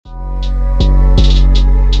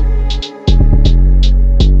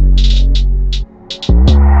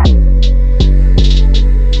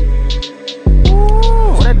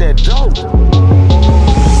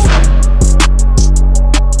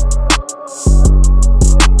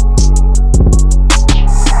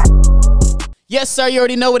Yes, sir. You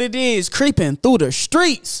already know what it is. Creeping through the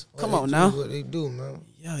streets. Come on now. What they do, man.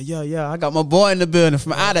 Yeah. I got my boy in the building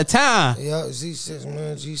from out of town. Yeah, G6,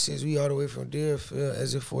 man. G6, we all the way from Deerfield,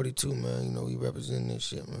 as if 42, man. You know, we representing this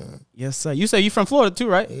shit, man. Yes, sir. You say you from Florida too,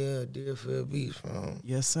 right? Yeah, Deerfield Beach, man.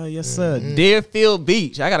 Yes, sir. Deerfield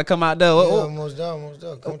Beach. I gotta come out there. Yeah, almost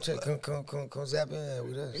done. Come check, come zap in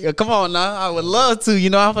with us. Yeah, come on now. I would love to. You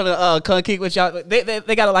know, I'm gonna come kick with y'all.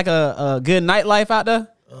 They got like a good nightlife out there,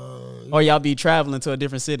 or y'all be traveling to a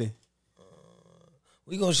different city.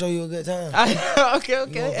 We gonna show you a good time. Okay. You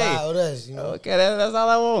gonna vibe with us, you know? Okay, that's all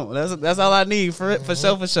I want. That's all I need for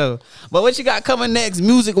sure. But what you got coming next,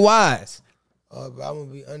 music wise? Bro, I'm gonna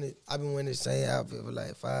be honest. I've been wearing the same outfit for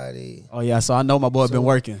like 5 days. Oh yeah, so I know my boy been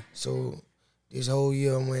working. So this whole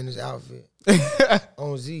year I'm wearing this outfit.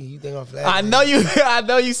 On Z, you think I'm flat? I know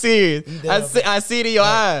you serious. I see it in your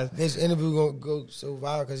eyes. This interview gonna go so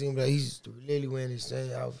viral because he's really wearing the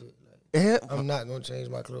same outfit. Like, I'm not gonna change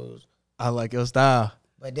my clothes. I like your style.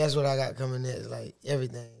 But that's what I got coming next. Like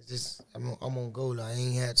everything, just I'm on go. Like, I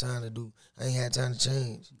ain't had time to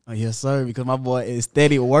change. Oh yes, sir. Because my boy is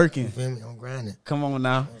steady working. You feel me? I'm grinding. Come on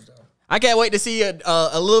now. I can't wait to see you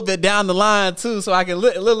a little bit down the line too, so I can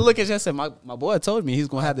look at you and say, my boy told me he's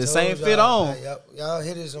gonna have the same fit on. Y'all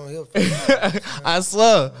hit this on here. I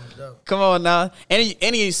swear. Come on now.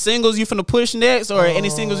 Any singles you finna push next, or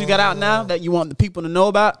any singles you got out now that you want the people to know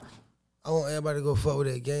about? I want everybody to go fuck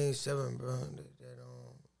with that Game 7, bro.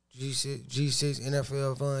 G6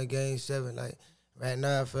 NFL Fun Game 7. Like right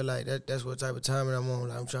now, I feel like that's what type of timing I'm on.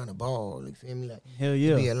 Like I'm trying to ball. You feel me? Like hell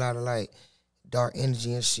yeah. Be a lot of like dark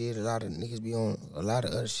energy and shit. A lot of niggas be on a lot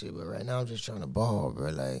of other shit, but right now I'm just trying to ball,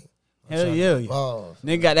 bro. Like hell yeah. Ball.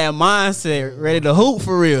 Nigga got that mindset ready to hoop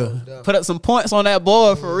for real. Put up some points on that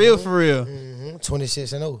board for real.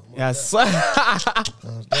 26-0. Yes, sir.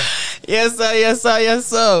 Yes,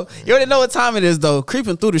 sir. You already know what time it is, though.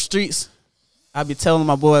 Creeping through the streets. I be telling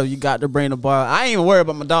my boy, you got to bring the bar. I ain't even worried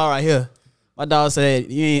about my dog right here. My dog said,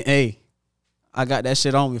 I got that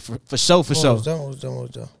shit on me for sure. Almost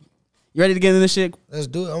done. You ready to get into this shit? Let's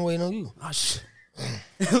do it. I'm waiting on you. Oh, shit.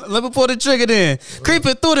 Let me pull the trigger then.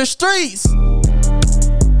 Creeping through the streets.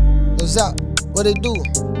 What's up? What they do?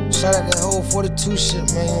 Shout out that whole 42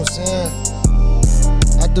 shit, man. You know what I'm saying?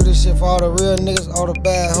 I do this shit for all the real niggas, all the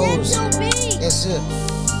bad hoes. That's it.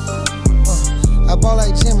 I ball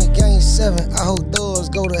like Jimmy, Game 7. I hope those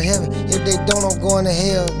go to heaven. If they don't, I'm going to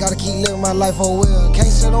hell. Gotta keep living my life oh well.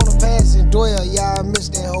 Can't sit on the past and dwell. Yeah, I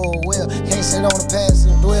missed that whole well. Can't sit on the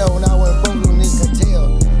past and dwell. When I went broke, you niggas can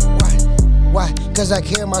tell. Why? Cause I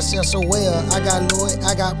carry myself so well. I got Lloyd,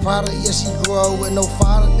 I got Prada. Yeah, she grew up with no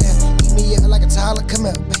father. Damn, eat me up like a toddler. Come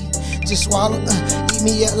here, baby. Just swallow, eat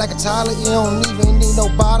me up like a toddler. You don't even need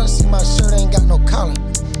no bottle. See, my shirt ain't got no collar,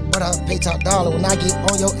 but I pay top dollar. When I get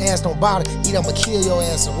on your ass, don't bother. I'ma kill your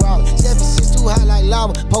ass a roller. 76 too hot like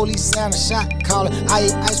lava. Police sound a shot caller. I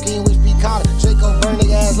eat ice cream with free collar. Draco burn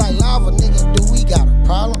nigga ass like lava. Nigga, do we got a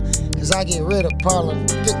problem? Cause I get rid of problem.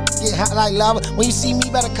 Get hot like lava. When you see me,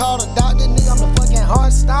 better call the doctor. Nigga, I'm the fucking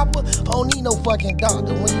heart stopper. I don't need no fucking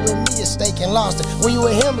doctor. When you with me, it's steak and lobster. When you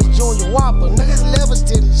with him, it's Junior Whopper. Niggas levels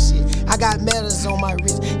to this shit. I got medals on my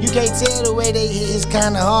wrist. You can't tell the way they hit. It's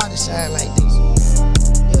kinda hard to shine like this.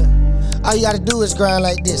 Yeah. All you gotta do is grind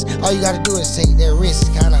like this. All you gotta do is take that risk.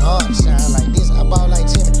 It's kinda hard to shine like this. I ball like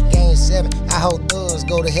Jimmy, Game 7. I hope thugs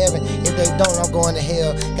go to heaven. If they don't, I'm going to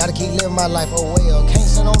hell. Gotta keep living my life oh well. Can't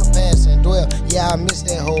sit on the past and dwell. Yeah, I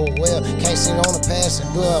missed that whole well. Can't sit on the past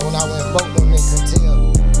and dwell. When I went broke, no nigga could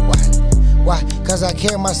tell. Why? Cause I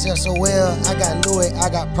carry myself so well. I got Louis, I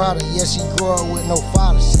got Prada. Yeah, she grew up with no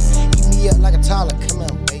father. Eat me up like a toddler. Come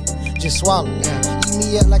on, baby. Just swallow down. Eat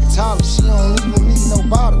me up like a toddler. She don't even need no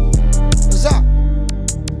bottle. What's up?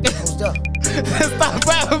 What's up? Stop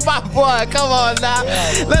rapping, my boy. Come on now.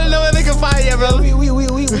 Yeah, let them know where they can find you, bro. We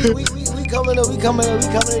coming to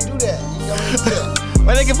do that.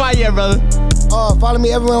 Where they can find you, brother? Follow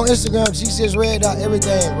me everywhere on Instagram. G6reddot.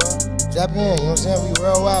 Everything, bro. Tap in. You know what I'm saying? We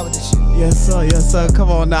worldwide with this shit. Yes, sir. Come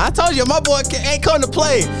on now. I told you, my boy ain't come to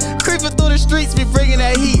play. Creeping through the streets, be bringing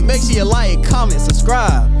that heat. Make sure you like, comment,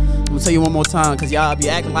 subscribe. I'm gonna tell you one more time, cause y'all be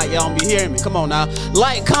acting like y'all don't be hearing me. Come on now.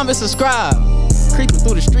 Like, comment, subscribe. Creeping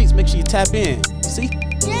through the streets, make sure you tap in. You see?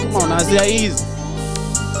 Come on now, it's that easy.